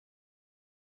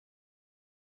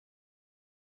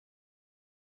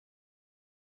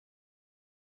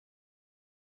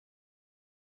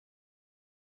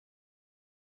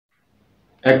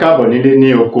Ẹ káàbọ̀ nílé ní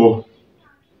oko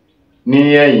ní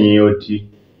ẹ̀yìn odi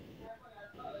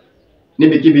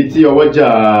níbikíbi tí ọwọ́jà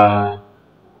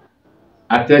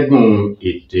atẹ́gùn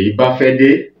ètò yìí bá fẹ́ dé.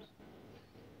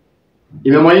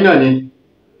 Ìmọ̀mọ́ yín náà ni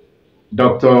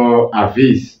Dr.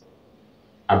 Hafiz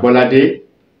Abolade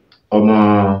ọmọ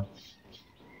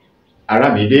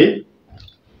Aramide.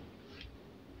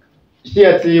 Ṣé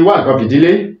ẹ ti wá nǹkan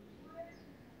fìdílé?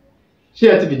 Ṣé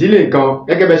ẹ ti fìdílé nǹkan?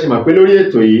 Gẹ́gẹ́ bẹ́ ṣe mọ̀ pé lórí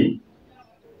ètò yìí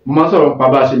mo máa sọ̀rọ̀ nípa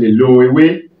bá a ṣe lè lo ewé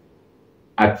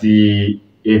àti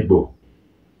egbò.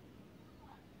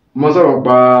 Mo máa sọ̀rọ̀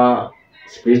nípa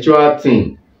spiritual thing,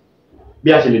 bí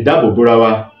a ṣe lè dáàbò bora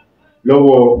wa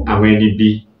lọ́wọ́ àwọn ẹni bí,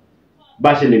 bá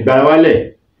a ṣe lè gbára wálẹ̀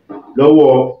lọ́wọ́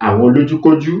àwọn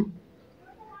olójúkójú,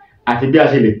 àti bí a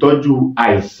ṣe lè tọ́jú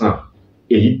àìsàn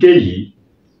èyíkéyìí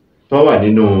tó wà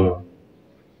nínú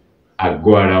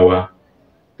àgọ́ ara wa.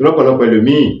 Lọ́pọ̀lọpọ̀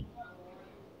ẹlòmíì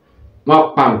wọ́n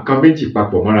pa nǹkan méjì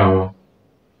papọ̀ mọ́ra wọn.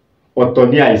 Ọ̀tọ̀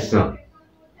ní àìsàn,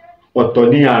 ọ̀tọ̀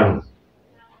ní àrùn,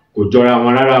 kò jọra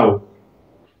wọn rárá o.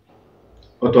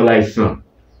 Ọ̀tọ̀ láìsàn,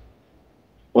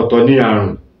 ọ̀tọ̀ ní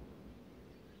àrùn,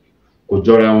 kò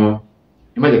jọra wọn.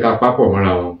 Ẹ má jẹ́ ká papọ̀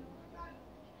mọ́ra wọn.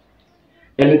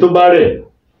 Ẹni tó bá rẹ̀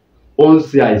ó ń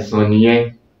ṣe àìsàn nìyẹn.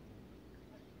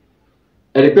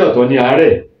 Ẹni pé ọ̀tọ̀ ní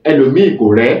àárẹ̀, ẹlòmíì kò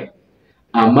rẹ̀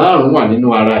àmọ́ àrùn wà nínú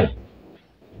ara ẹ̀.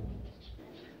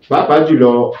 Pàápàá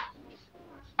jùlọ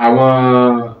àwọn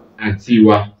àǹtí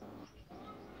wa,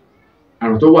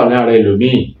 àrùn tó wà lára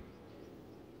ẹlòmíì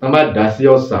tán bá dà sí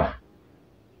ọ̀sà,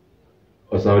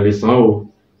 ọ̀sà ò lè sàn o.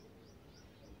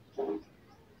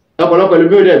 Ọ̀pọ̀lọpọ̀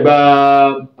ẹlòmíì ò dẹ̀ gba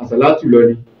àsàlátù lọ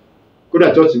ni, kódà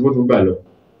chọ́ọ̀chì wọ́n tún gbà lọ.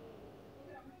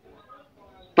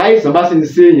 Táìsàn bá sì ń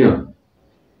ṣe èèyàn,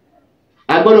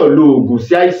 a gbọ́dọ̀ lo oògùn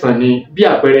sí àìsàn ni. Bí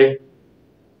àpẹẹrẹ,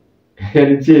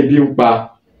 ẹni tí ebi ń pa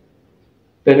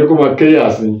tẹni kó mọ kéyà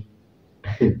sí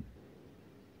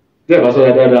tí ẹ bá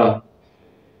sọ́ra dáadáa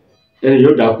ẹni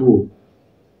yóò dákú o.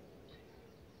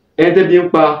 Ẹni tẹ́bi ń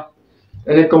pa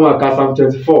ẹni kó mọ ka Psalm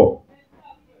 24.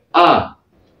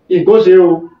 Nǹkan ṣe o.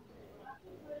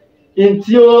 In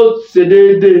tí ó ṣe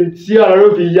déédéé tí ara ló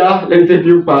fi yá lẹ́ni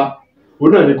tẹ́bi ń pa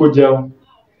òun náà ni kó jẹun.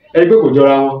 Ẹni pé kò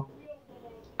jọra wọn.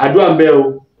 Àdúrà ń bẹ o,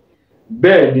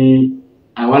 bẹ́ẹ̀ ni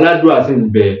àwọn aládùúrà sì ń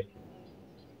bẹ.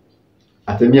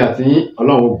 Àtẹ̀mí àti yín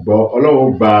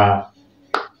Ọlọ́run gba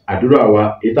àdúrà wa.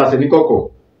 Èyí tá a ṣe ní kọ̀kọ̀,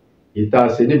 èyí tá a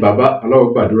ṣe ní bàbá, Ọlọ́run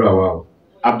gba àdúrà wa o.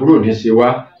 Aburú ò ní ṣe wá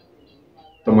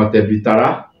tọmọtẹbí tará.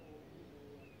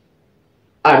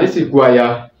 A ní sìnkú aya,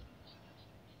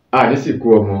 a ní sìnkú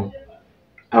ọmọ,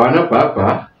 àwa náà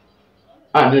pàápàá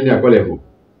a ní ẹni àkọlẹ̀bò.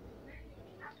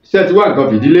 Ṣé ẹ ti wá nǹkan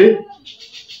fìdílé?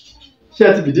 Ṣé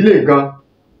ẹ ti fìdílé nǹkan?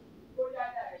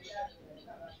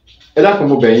 Ẹ dákun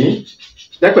mo bẹ̀ yín,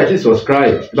 lẹ́pẹ̀ tí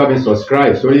subscribe, ẹ bá mi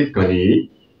subscribe sórí ìkànnì yìí,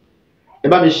 ẹ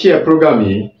bá mi share program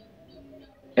yìí,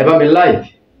 ẹ bá mi like,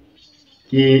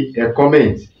 kí ẹ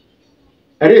comment.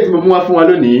 Ẹ̀rí tí mo mú wá fún wa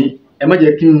lónìí, ẹ má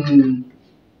jẹ́ kí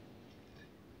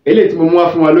eléyìí tí mo mú wá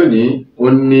fún wa lónìí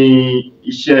òun ni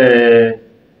iṣẹ́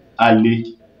alẹ́.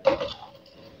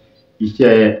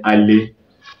 Iṣẹ́ alẹ́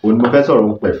òun ni mo fẹ́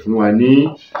sọ̀rọ̀ pẹ̀ fún wa ní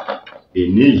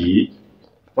èní yìí.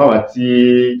 Wáwá tí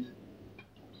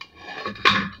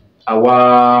àwa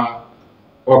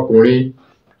ọkùnrin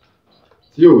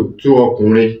tí ò tó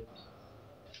ọkùnrin,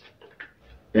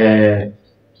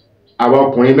 àwa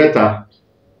ọkùnrin mẹ́ta,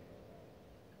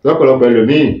 lọ́pọ̀lọpọ̀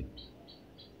ẹlòmíì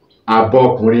àbọ̀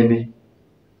ọkùnrin ni.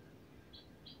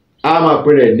 A máa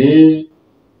pè rẹ̀ ní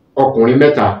ọkùnrin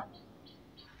mẹ́ta,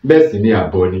 bẹ́ẹ̀ sì ni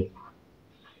àbọ̀ ni.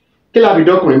 Kí la fi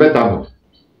dọ́kùnrin mẹ́ta mọ̀?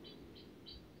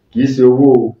 Kìí ṣe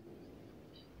owó.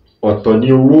 Ọ̀tọ̀ ni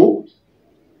owó,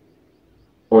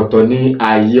 ọ̀tọ̀ ni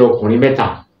ààyè ọkùnrin mẹ́ta.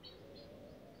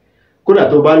 Kódà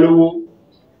tó bá lówó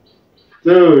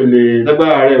tó lè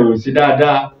lágbára rẹ̀ ò sí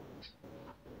dáadáa,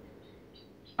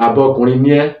 àbọ̀ ọkùnrin ní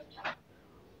ẹ́.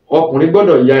 Ọkùnrin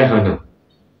gbọ́dọ̀ ya ìhànà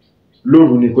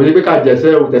lóru ni, kò ní pé ká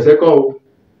jẹ̀sẹ́ o, tẹ̀sẹ́ kọ́ o.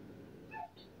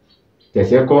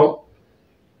 Tẹ̀sẹ́ kọ́.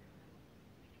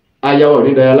 Aya ọ̀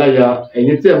ní daya láya.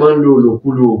 Ẹ̀yin tí ẹ máa ń lo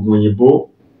òlòkulò oògùn òyìnbó,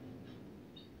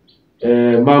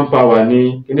 manpower ni,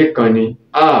 kíní kan ni,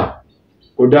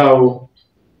 kò dá o.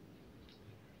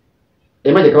 Ẹ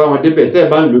má jẹ́ ká bá wọn débẹ̀. Tẹ́ ẹ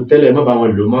bá ń lò tẹ́lẹ̀, ẹ má bá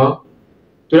wọn lò mọ́.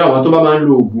 Torí àwọn tó bá máa ń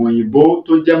lo oògùn òyìnbó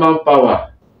tó jẹ́ manpower,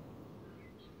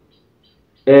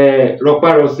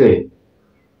 rọpárọsẹ̀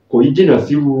kò yí jìnnà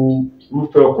sí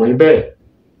irúfẹ́ ọkùnrin bẹ́ẹ̀.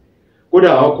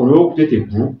 Kódà ọkùnrin ó tètè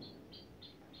kú,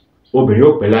 obìnrin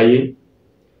ó pẹ́ láyé.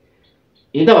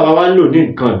 Ìyí tí bàbá wa ń lò ní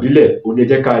nǹkan ìbílẹ̀ òun ni ẹ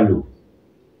jẹ́ ká lò.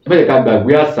 Ẹ má jẹ́ ká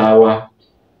gbàgbé àṣà wa.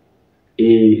 Tí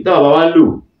bàbá wa ń lò,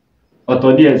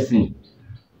 ọ̀tọ̀ ní ẹ̀sìn,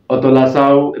 ọ̀tọ̀ làṣà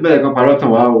o. Ẹ má jẹ́ ká parọ́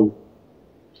tàn wá o.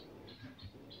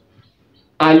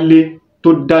 alẹ́ tó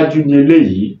dájú ni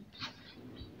eléyìí.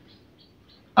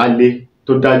 Alẹ́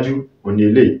tó dájú ni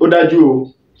eléyìí. Ó dájú o,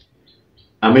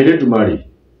 àmọ́ Elédùmarè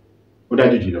ó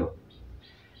dájú jùlọ.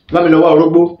 Bá mi lọ wá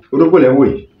orógbó. Orógbó lẹ̀ ń wò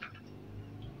yìí.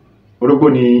 Orógbó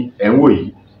ni ẹ̀ ń wò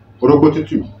yìí. Orógbó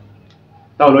tútù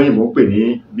táwọn olóyìnbó ń pè ní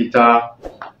bitter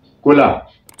kola.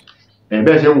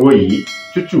 Bẹ́ẹ̀ ṣe ń wò yìí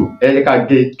tútù, ẹ jẹ́ ká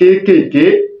gé kéékèèké,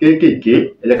 ẹ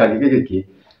jẹ́ ká gé kéékèèké.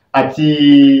 Àti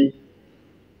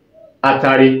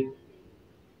atare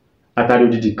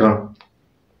odidi kan.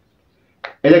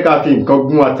 Ẹ jẹ́ ká fi nǹkan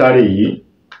gún atare yìí.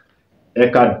 Ẹ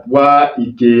ká wá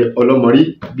ike ọlọ́mọrí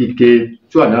bí ike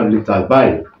 2.5 litres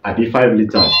báyìí àbí 5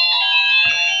 litres.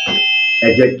 Ẹ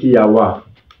jẹ́ kí a wá.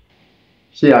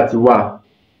 Ṣé a ti wá?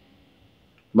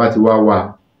 Bá ti wá.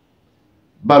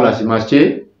 Báwo la ṣe máa ṣe?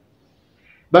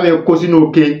 Bá mi kó sínú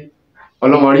ike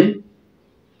ọlọ́mọrí.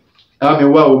 Ẹ bá mi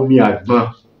wá omi àgbọn.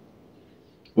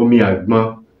 Omi àgbọn.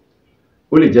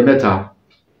 Ó lè jẹ́ 3,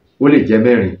 ó lè jẹ́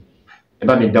 4. Ẹ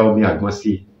bá mi dá omi àgbọn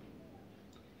sí.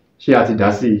 Ṣé a ti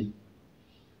dá sí?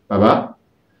 Bàbá,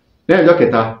 lẹ́yìn ọjọ́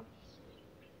kẹta,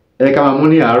 ẹ ká máa mú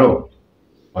ní àárọ̀,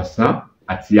 ọ̀sán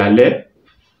àti alẹ́.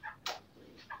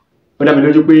 Ó dá mi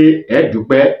lójú pé ẹ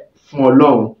dúpẹ́ fún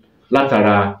Ọlọ́run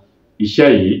látara iṣẹ́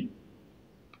yìí.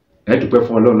 Ẹ dúpẹ́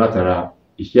fún Ọlọ́run látara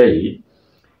iṣẹ́ yìí.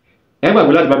 Ẹ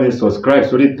gbàgbé láti bá mi subscribe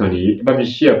sórí ìkànnì yìí. Ẹ bá mi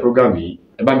share program yìí.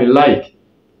 Ẹ bá mi like,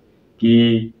 kí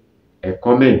ẹ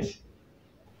comment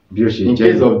bí ó ṣe jẹ́. In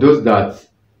case of those that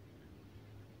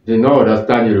they not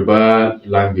understand Yoruba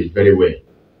language very well,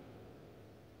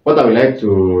 what I would like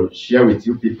to share with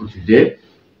you people today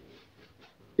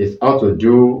is how to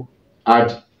do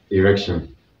ad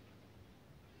erection.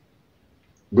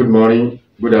 Good morning,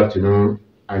 good afternoon,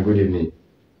 and good evening.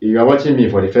 If you are watching me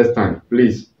for the first time,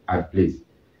 please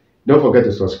don't forget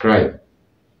to subscribe.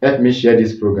 Help me share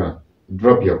this program.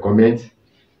 Drop your comment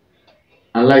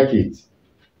and like it.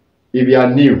 If you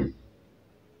are new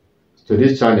to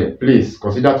this channel, please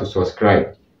consider to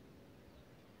subscribe.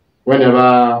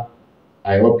 Whenever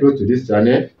I upload to this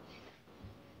channel,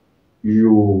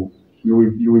 you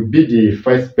will be the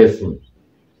first person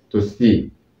to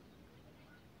see.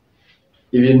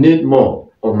 If you need more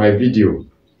of my video,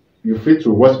 you free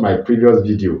to watch my previous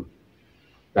video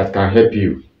that can help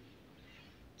you.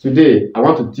 Today, I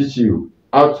want to teach you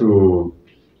how to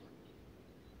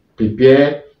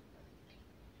prepare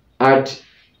ad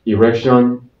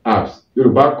erection apps.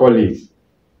 Yoruba call it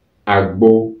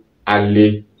Agbo,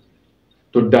 alẹ́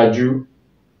tó dájú,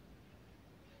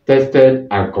 tested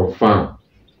and confirmed.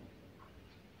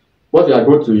 What you are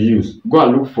going to use, go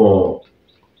and look for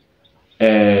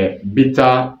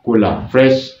bitter kola,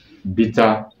 fresh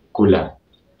bitter kola,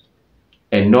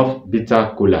 enough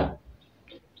bitter kola,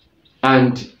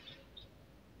 and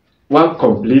 1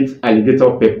 complete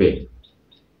alligator pepper.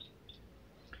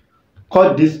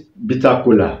 Cut this bitter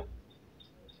kola,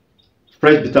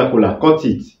 fresh bitter kola, cut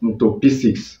it into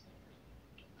pieces.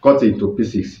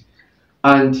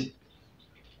 And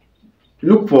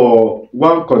look for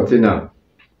 1 container.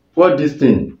 Pour this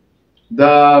thing,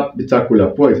 that bitter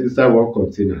kola, pour it inside 1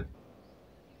 container.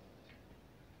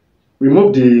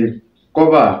 Remove the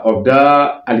cover of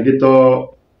that alligator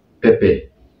pepper.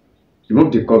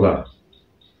 Remove the cover.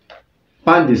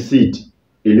 Pound the seed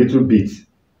a little bit.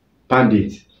 Pound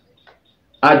it.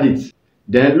 Add it.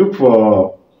 Then look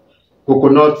for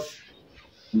coconut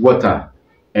water.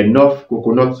 Enough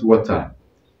coconut water.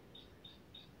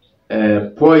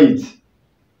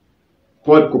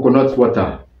 Pour coconut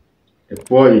water.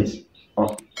 Pour it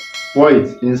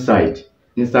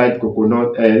inside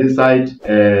coconut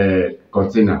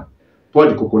container. Pour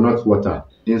the coconut water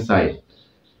inside.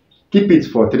 Keep it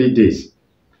for 3 days.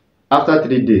 After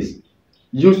 3 days,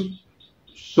 use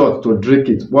shot to drink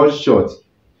it. 1 shot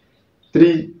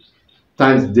 3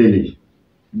 times daily.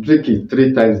 Drink it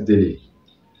 3 times daily.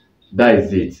 That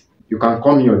is it. You can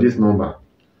call me on this number.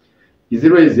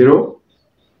 080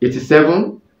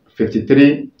 87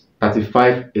 53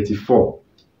 35 84.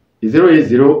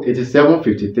 080 87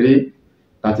 53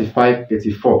 35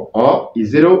 84 or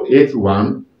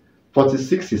 081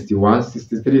 46 61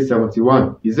 63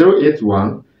 71.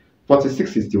 081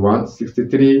 46 61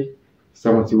 63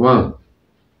 71.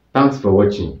 Thanks for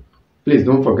watching. Please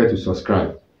don't forget to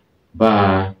subscribe.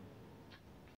 Bye.